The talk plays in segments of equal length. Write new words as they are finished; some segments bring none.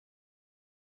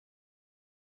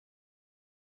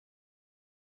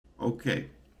Okay,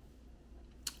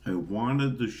 I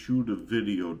wanted to shoot a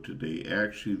video today.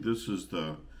 Actually, this is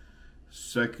the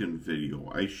second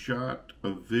video. I shot a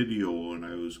video when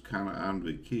I was kind of on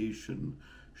vacation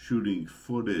shooting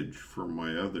footage for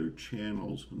my other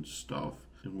channels and stuff.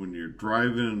 And when you're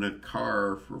driving in a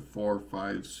car for 4,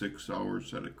 5, 6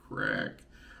 hours at a crack,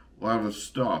 a lot of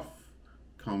stuff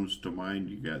comes to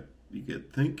mind. You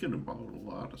get thinking about a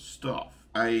lot of stuff.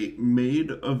 I made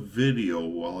a video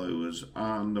while I was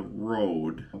on the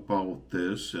road about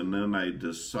this, and then I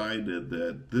decided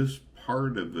that this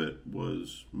part of it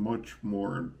was much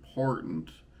more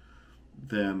important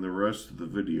than the rest of the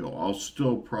video. I'll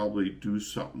still probably do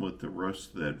something with the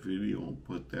rest of that video and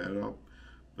put that up,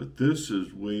 but this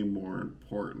is way more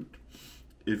important.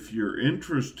 If you're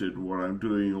interested in what I'm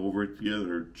doing over at the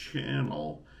other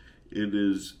channel, it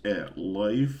is at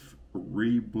Life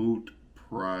Reboot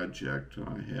Project, and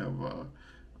I have a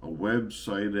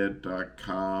website at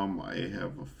 .com. I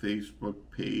have a Facebook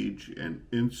page, and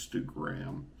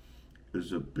Instagram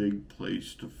is a big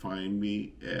place to find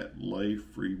me at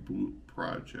Life Reboot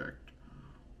Project.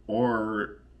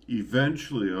 Or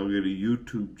eventually I'll get a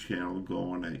YouTube channel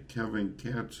going at Kevin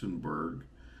Katzenberg,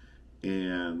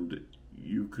 and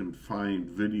you can find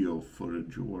video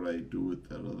footage of what I do with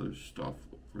that other stuff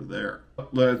over there.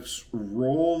 Let's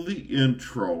roll the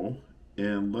intro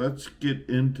and let's get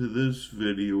into this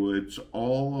video. It's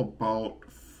all about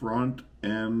front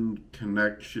end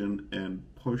connection and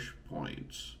push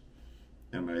points.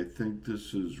 And I think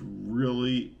this is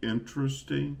really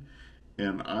interesting,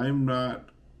 and I'm not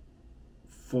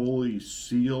fully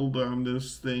sealed on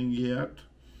this thing yet.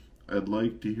 I'd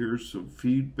like to hear some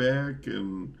feedback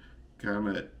and kind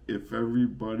of if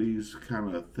everybody's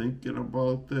kind of thinking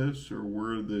about this or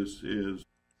where this is.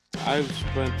 I've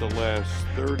spent the last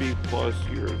 30 plus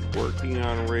years working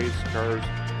on race cars,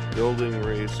 building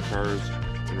race cars,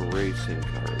 and racing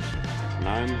cars. And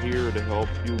I'm here to help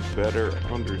you better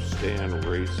understand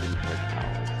racing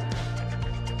technology.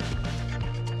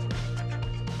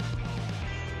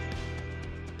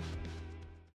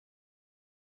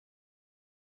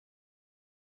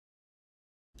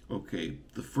 Okay,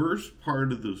 the first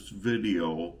part of this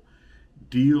video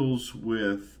deals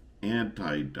with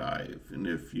anti-dive. And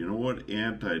if you know what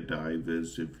anti-dive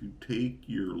is, if you take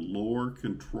your lower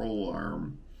control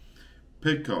arm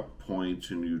pickup points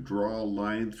and you draw a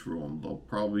line through them, they'll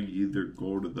probably either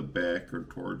go to the back or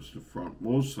towards the front.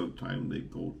 Most of the time they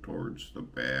go towards the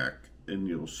back, and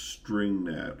you'll string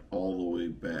that all the way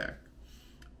back.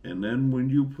 And then when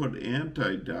you put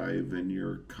anti-dive in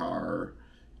your car,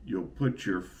 you'll put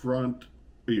your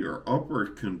upper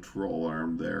control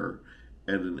arm there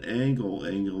at an angle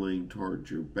angling towards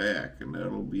your back, and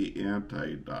that'll be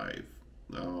anti-dive.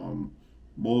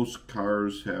 Most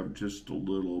cars have just a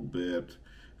little bit.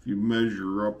 If you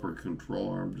measure upper control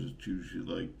arms, it's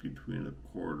usually like between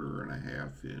 1/4 and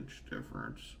 1/2 inch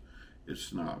difference.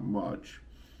 It's not much.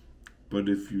 But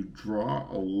if you draw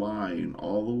a line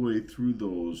all the way through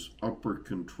those upper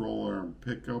control arm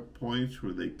pickup points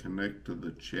where they connect to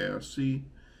the chassis,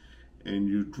 and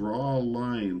you draw a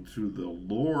line through the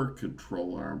lower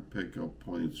control arm pickup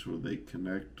points where they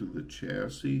connect to the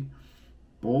chassis,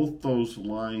 both those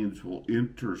lines will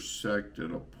intersect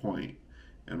at a point,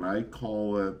 and I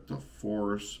call that the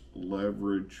force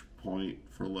leverage point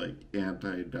for like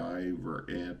anti-dive or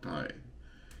anti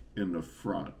in the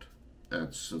front.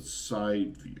 That's a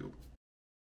side view.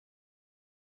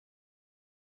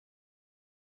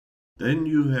 Then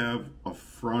you have a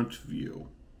front view.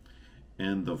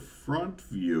 And the front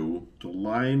view, the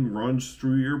line runs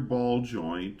through your ball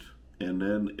joint, and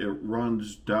then it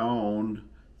runs down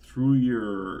through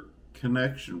your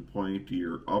connection point to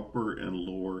your upper and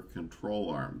lower control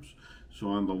arms. So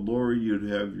on the lower you'd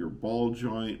have your ball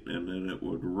joint, and then it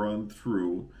would run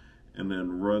through, and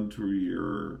then run through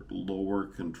your lower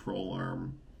control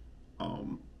arm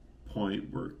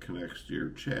point where it connects to your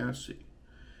chassis.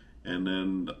 And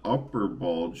then the upper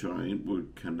ball joint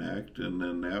would connect, and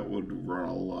then that would run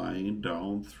a line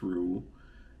down through,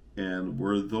 and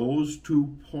where those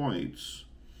two points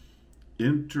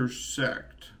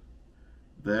intersect,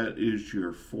 that is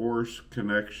your force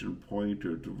connection point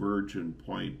or diversion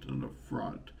point in the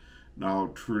front. Now,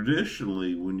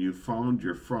 traditionally, when you found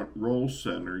your front roll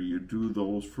center, you do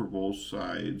those for both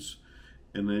sides,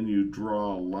 and then you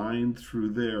draw a line through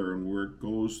there, and where it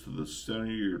goes to the center of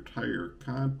your tire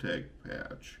contact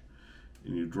patch,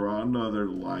 and you draw another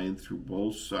line through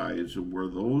both sides, and where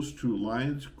those two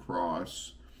lines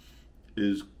cross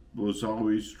was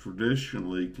always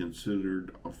traditionally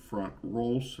considered a front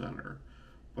roll center.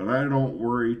 But I don't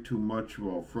worry too much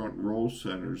about front roll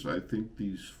centers. I think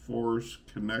these force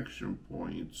connection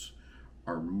points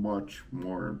are much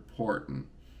more important.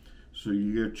 So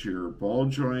you get your ball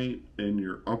joint and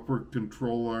your upper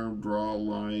control arm, draw a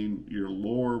line, your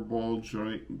lower ball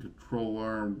joint and control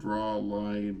arm, draw a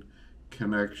line,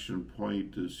 connection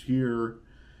point is here.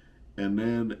 And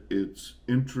then it's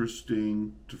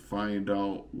interesting to find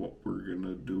out what we're going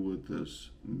to do with this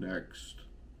next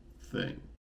thing.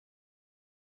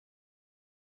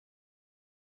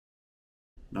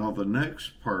 Now the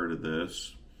next part of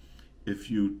this,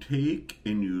 if you take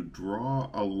and you draw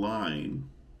a line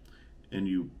and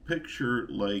you picture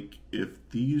like if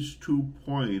these 2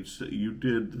 points that you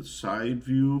did, the side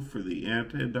view for the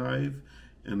anti-dive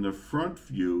and the front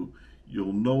view,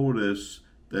 you'll notice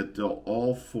that they'll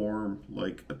all form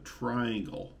like a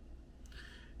triangle.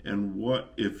 And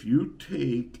what if you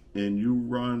take and you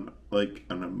run like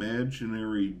an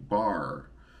imaginary bar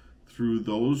through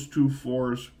those 2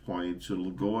 force points,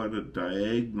 it'll go at a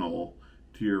diagonal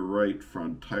to your right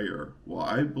front tire. Well,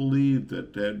 I believe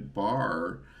that that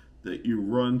bar that you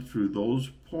run through those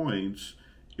points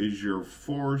is your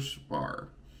force bar.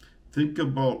 Think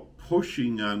about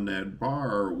pushing on that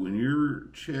bar. When your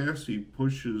chassis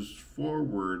pushes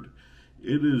forward,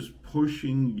 it is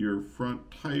pushing your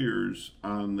front tires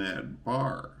on that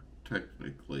bar,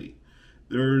 technically.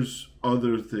 There's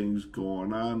other things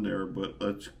going on there, but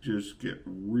let's just get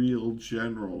real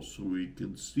general so we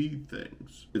can see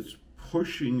things. It's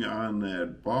pushing on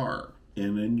that bar,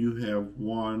 and then you have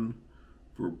one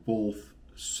for both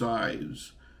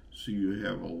sides. So you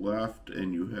have a left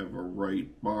and you have a right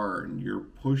bar, and you're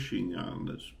pushing on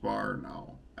this bar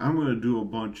now. I'm going to do a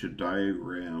bunch of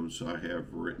diagrams I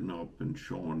have written up and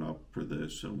showing up for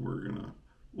this, and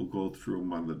we'll go through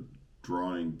them on the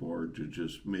drawing board to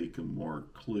just make them more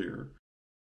clear.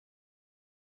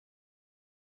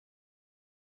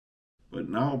 But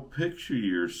now picture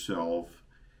yourself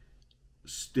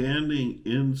standing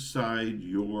inside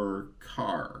your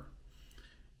car,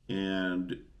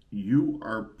 and you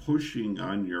are pushing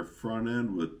on your front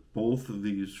end with both of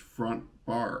these front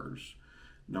bars.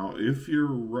 Now, if your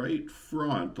right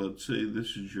front, let's say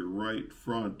this is your right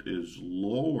front, is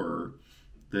lower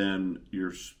than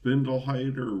your spindle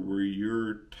height or where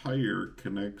your tire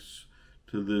connects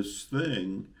to this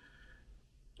thing,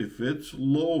 if it's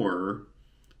lower,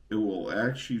 it will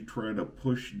actually try to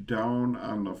push down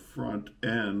on the front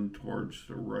end towards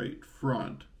the right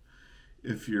front.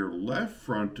 If your left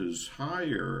front is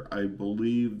higher, I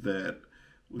believe that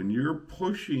when you're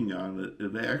pushing on it,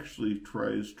 it actually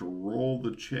tries to roll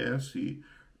the chassis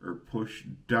or push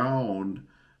down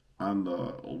on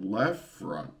the left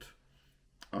front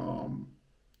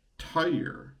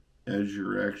tire as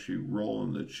you're actually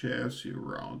rolling the chassis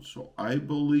around. So I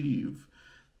believe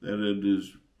that it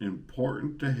is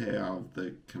important to have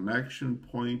the connection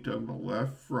point on the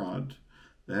left front,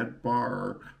 that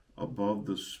bar above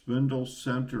the spindle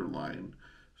center line.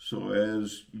 So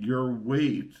as your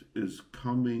weight is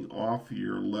coming off of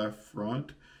your left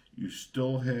front, you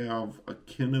still have a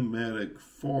kinematic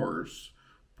force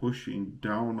pushing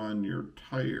down on your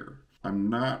tire.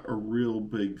 I'm not a real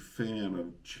big fan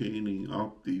of chaining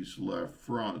up these left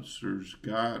fronts. There's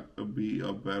got to be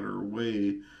a better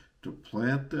way to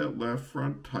plant that left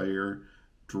front tire,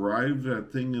 drive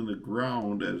that thing in the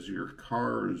ground as your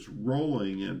car is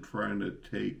rolling and trying to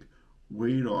take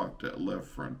weight off that left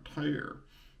front tire.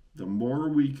 The more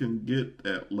we can get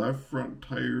that left front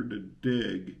tire to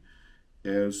dig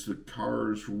as the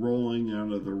car is rolling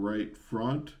onto the right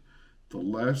front, the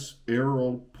less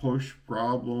aero push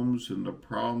problems and the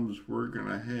problems we're going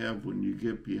to have when you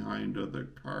get behind other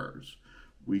cars.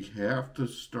 We have to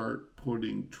start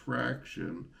putting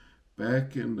traction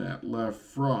back in that left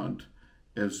front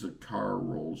as the car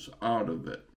rolls out of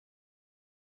it.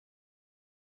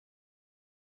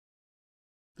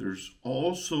 There's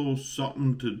also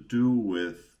something to do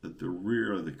with the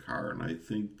rear of the car, and I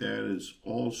think that is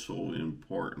also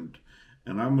important.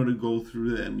 And I'm going to go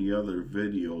through that in the other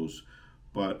videos,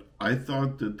 but I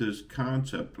thought that this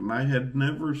concept, and I had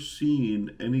never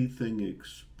seen anything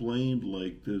explained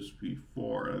like this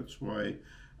before. That's why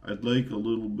I'd like a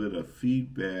little bit of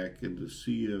feedback and to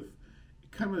see if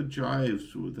it kind of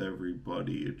jives with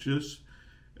everybody. It just,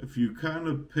 if you kind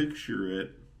of picture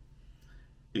it,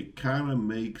 it kind of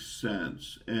makes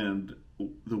sense. And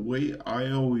the way I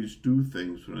always do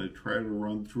things when I try to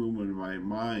run through them in my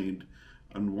mind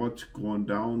on what's going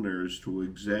down there is to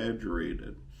exaggerate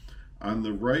it. On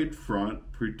the right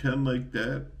front, pretend like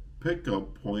that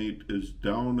pickup point is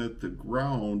down at the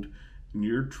ground and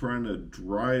you're trying to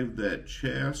drive that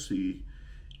chassis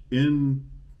in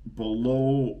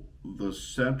below the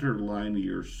center line of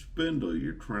your spindle.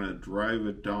 You're trying to drive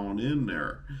it down in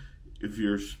there. If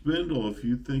your spindle, if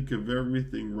you think of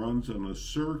everything runs in a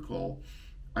circle,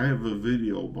 I have a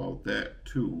video about that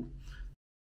too.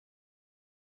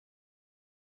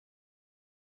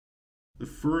 The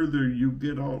further you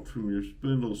get out from your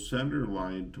spindle center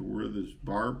line to where this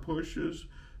bar pushes,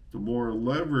 the more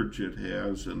leverage it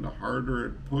has and the harder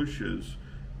it pushes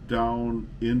down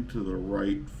into the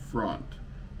right front.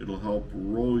 It'll help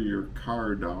roll your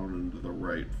car down into the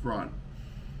right front.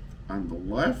 On the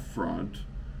left front,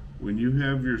 when you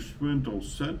have your spindle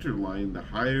center line, the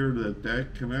higher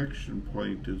that connection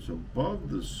point is above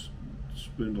the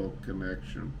spindle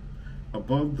connection,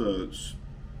 above the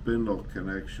spindle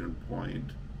connection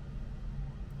point,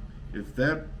 if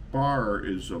that bar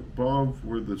is above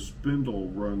where the spindle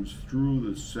runs through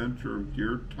the center of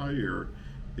your tire,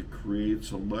 it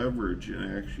creates a leverage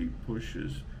and actually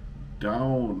pushes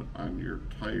down on your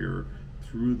tire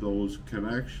through those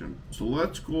connections. So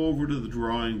let's go over to the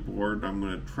drawing board. I'm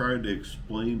going to try to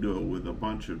explain to it with a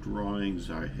bunch of drawings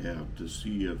I have to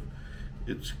see if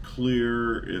it's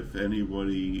clear, if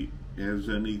anybody has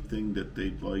anything that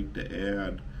they'd like to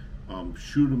add.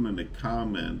 Shoot them in the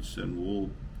comments and we'll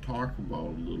talk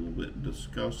about it a little bit and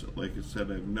discuss it. Like I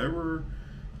said, I've never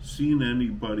seen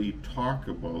anybody talk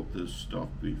about this stuff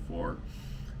before.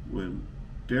 When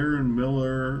Darren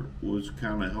Miller was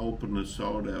kind of helping us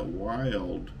out at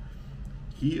Wild,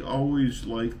 he always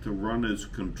liked to run his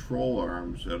control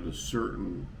arms at a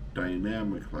certain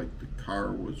dynamic, like the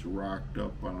car was rocked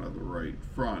up onto the right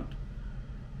front.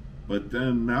 But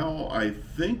then now I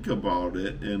think about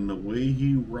it, and the way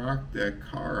he rocked that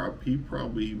car up, he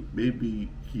probably, maybe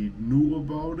he knew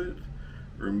about it,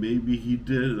 or maybe he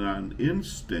did it on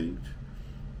instinct.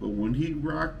 But when he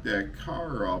rocked that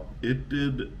car up, it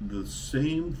did the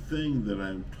same thing that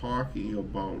I'm talking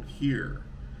about here.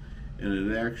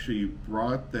 And it actually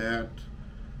brought that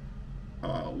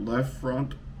left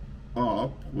front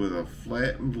up with a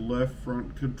flattened left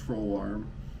front control arm,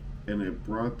 and it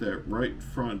brought that right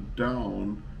front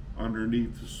down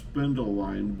underneath the spindle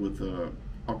line with a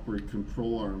upper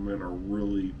control arm at a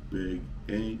really big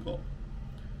angle.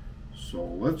 So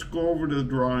let's go over to the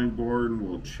drawing board and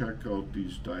we'll check out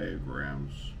these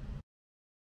diagrams.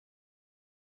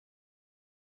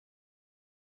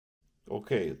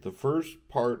 Okay, the first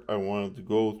part I wanted to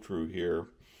go through here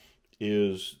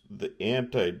is the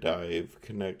anti-dive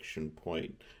connection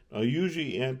point. Now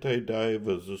usually anti-dive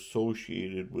is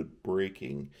associated with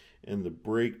braking, and the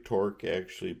brake torque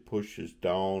actually pushes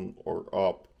down or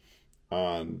up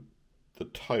on the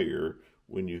tire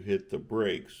when you hit the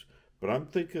brakes. But I'm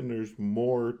thinking there's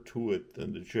more to it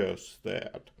than just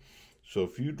that. So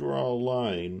if you draw a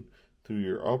line through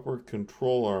your upper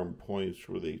control arm points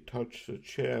where they touch the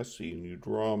chassis and you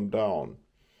draw them down,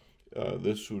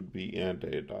 this would be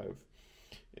anti-dive.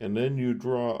 And then you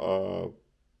draw,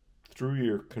 through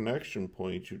your connection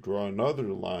points, you draw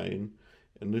another line,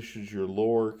 and this is your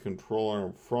lower control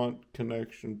arm front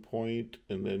connection point,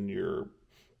 and then you're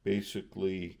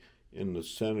basically in the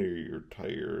center of your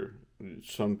tire.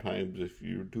 Sometimes if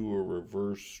you do a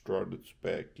reverse strut, it's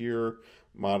back here.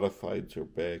 Modifieds are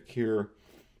back here.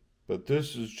 But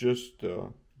this is just a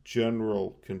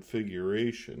general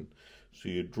configuration. So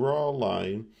you draw a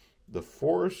line. The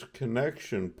force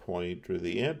connection point, or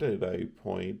the anti-dive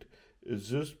point, is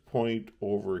this point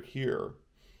over here,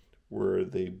 where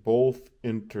they both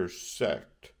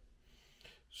intersect.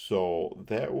 So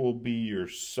that will be your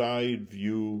side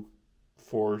view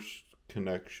force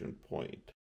connection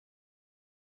point.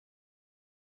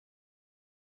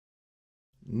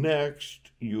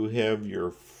 Next, you have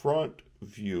your front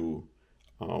view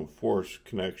force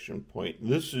connection point.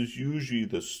 This is usually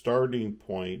the starting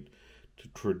point to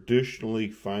traditionally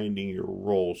finding your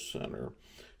roll center.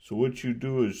 So what you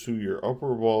do is through your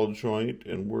upper ball joint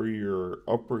and where your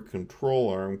upper control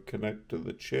arm connect to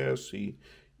the chassis,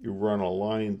 you run a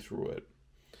line through it.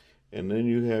 And then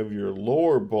you have your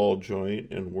lower ball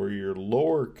joint and where your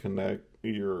lower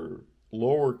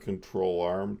control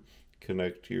arm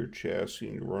connect to your chassis,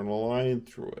 and you run a line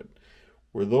through it.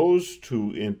 Where those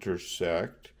two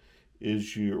intersect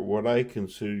is what I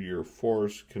consider your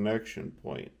force connection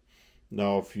point.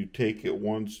 Now, if you take it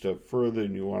one step further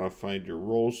and you want to find your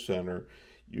roll center,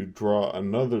 you draw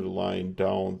another line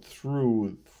down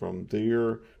through from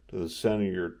there to the center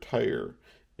of your tire,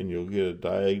 and you'll get a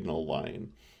diagonal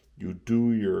line. You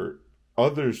do your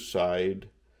other side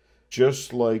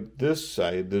just like this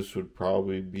side. This would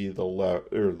probably be the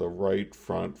left or the right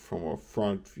front from a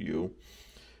front view.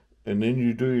 And then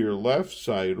you do your left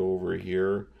side over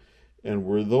here, And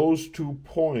where those 2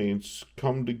 points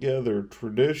come together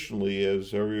traditionally,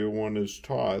 as everyone is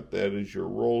taught, that is your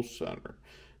roll center.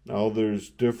 Now there's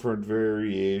different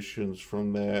variations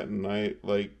from that, and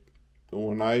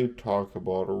when I talk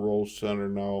about a roll center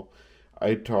now,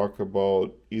 I talk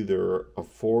about either a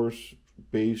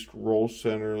force-based roll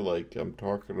center like I'm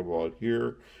talking about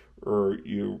here, or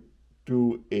you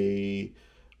do a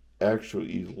actual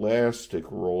elastic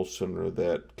roll center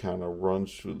that kind of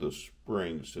runs through the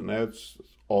springs, and that's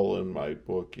all in my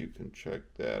book. You can check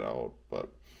that out. But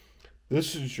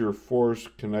this is your force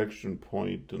connection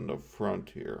point in the front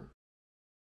here.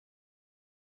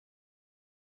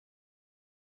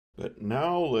 But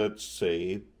now let's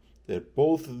say that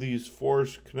both of these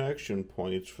force connection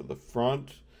points for the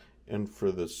front and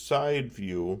for the side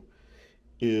view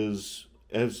is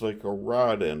as like a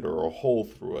rod end or a hole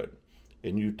through it.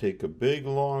 And you take a big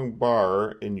long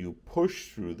bar and you push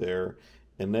through there,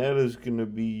 and that is going to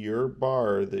be your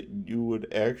bar that you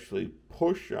would actually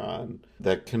push on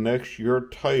that connects your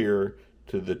tire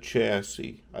to the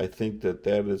chassis. I think that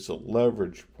that is a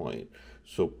leverage point.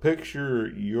 So picture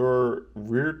your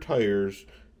rear tires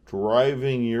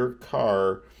driving your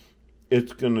car.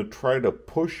 It's going to try to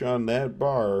push on that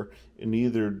bar and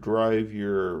either drive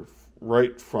your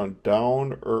right front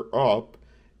down or up,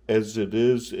 as it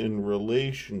is in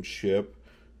relationship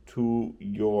to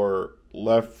your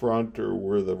left front, or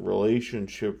where the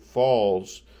relationship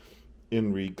falls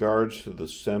in regards to the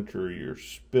center of your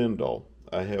spindle.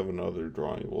 I have another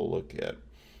drawing we'll look at.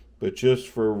 But just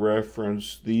for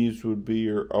reference, these would be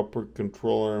your upper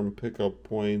control arm pickup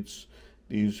points.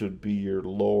 These would be your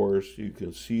lower, so you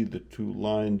can see the 2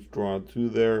 lines drawn through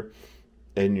there,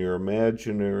 and your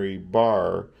imaginary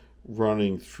bar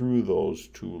running through those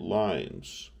 2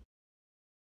 lines.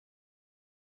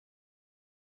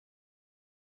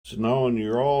 So now when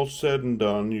you're all said and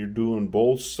done, you're doing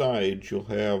both sides, you'll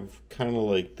have kind of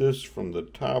like this from the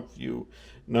top view.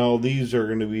 Now these are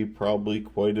going to be probably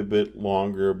quite a bit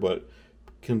longer, but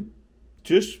can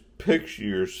just picture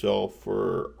yourself,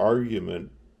 for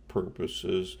argument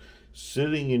purposes,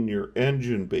 sitting in your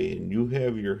engine bay, and you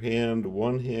have your hand,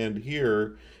 one hand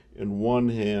here and one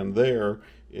hand there,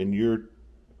 and you're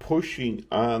pushing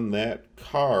on that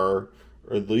car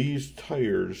or these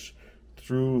tires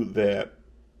through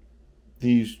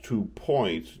these 2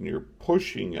 points, and you're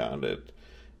pushing on it.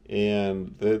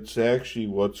 And that's actually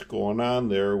what's going on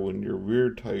there when your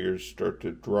rear tires start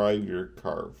to drive your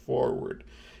car forward.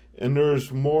 And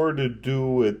there's more to do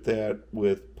with that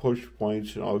with push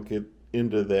points, and I'll get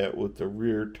into that with the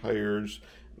rear tires.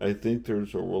 I think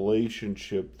there's a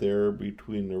relationship there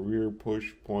between the rear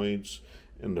push points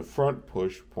and the front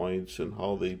push points, and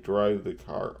how they drive the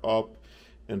car up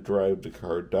and drive the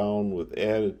car down with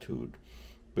attitude.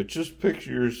 But just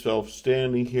picture yourself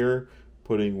standing here,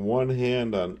 putting one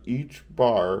hand on each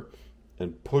bar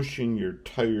and pushing your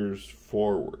tires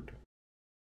forward.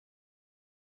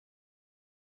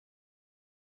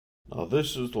 Now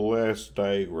this is the last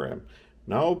diagram.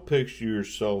 Now picture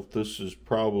yourself, this is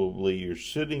probably, you're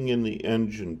sitting in the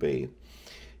engine bay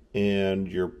and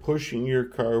you're pushing your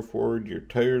car forward, your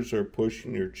tires are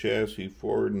pushing your chassis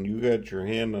forward, and you got your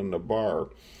hand on the bar.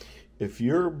 If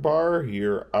your bar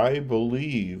here, I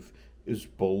believe, is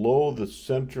below the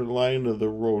center line of the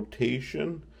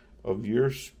rotation of your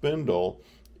spindle,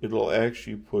 it'll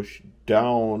actually push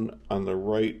down on the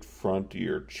right front of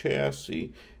your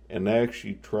chassis and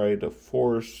actually try to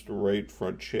force the right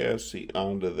front chassis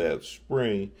onto that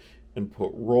spring and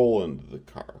put roll into the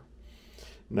car.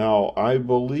 Now, I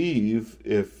believe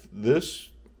if this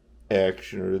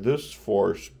action or this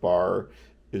force bar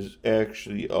is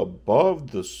actually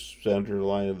above the center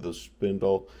line of the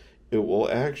spindle, it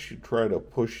will actually try to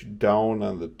push down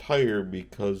on the tire,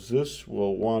 because this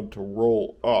will want to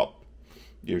roll up.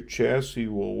 Your chassis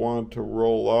will want to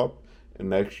roll up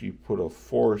and actually put a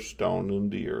force down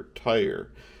into your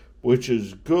tire, which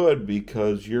is good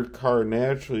because your car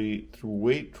naturally, through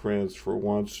weight transfer,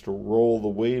 wants to roll the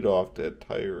weight off that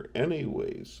tire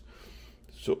anyways.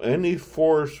 So any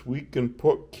force we can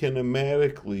put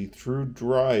kinematically through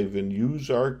drive and use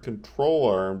our control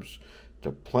arms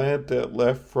to plant that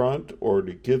left front or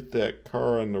to get that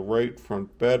car on the right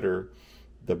front better,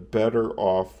 the better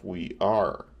off we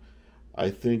are. I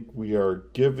think we are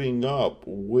giving up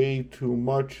way too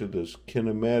much of this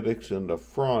kinematics in the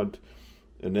front,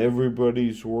 and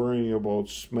everybody's worrying about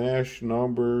smash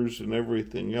numbers and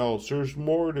everything else. There's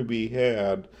more to be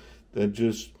had than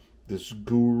just this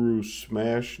guru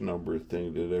smash number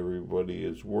thing that everybody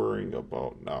is worrying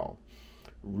about now.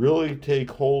 Really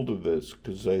take hold of this,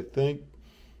 because I think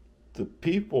the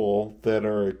people that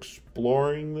are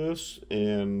exploring this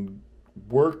and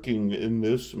working in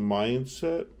this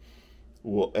mindset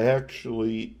will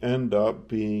actually end up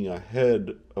being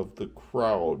ahead of the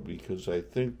crowd, because I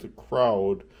think the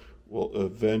crowd will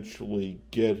eventually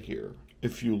get here.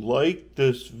 If you like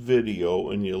this video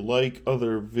and you like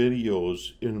other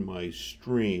videos in my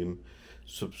stream,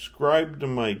 subscribe to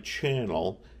my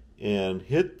channel and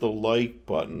hit the like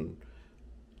button.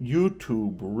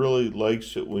 YouTube really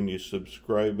likes it when you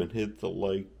subscribe and hit the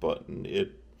like button.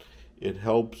 It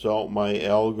helps out my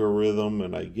algorithm,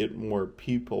 and I get more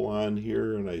people on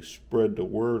here, and I spread the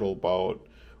word about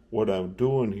what I'm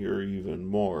doing here even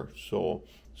more. So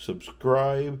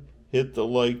subscribe, hit the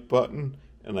like button,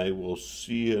 and I will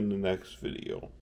see you in the next video.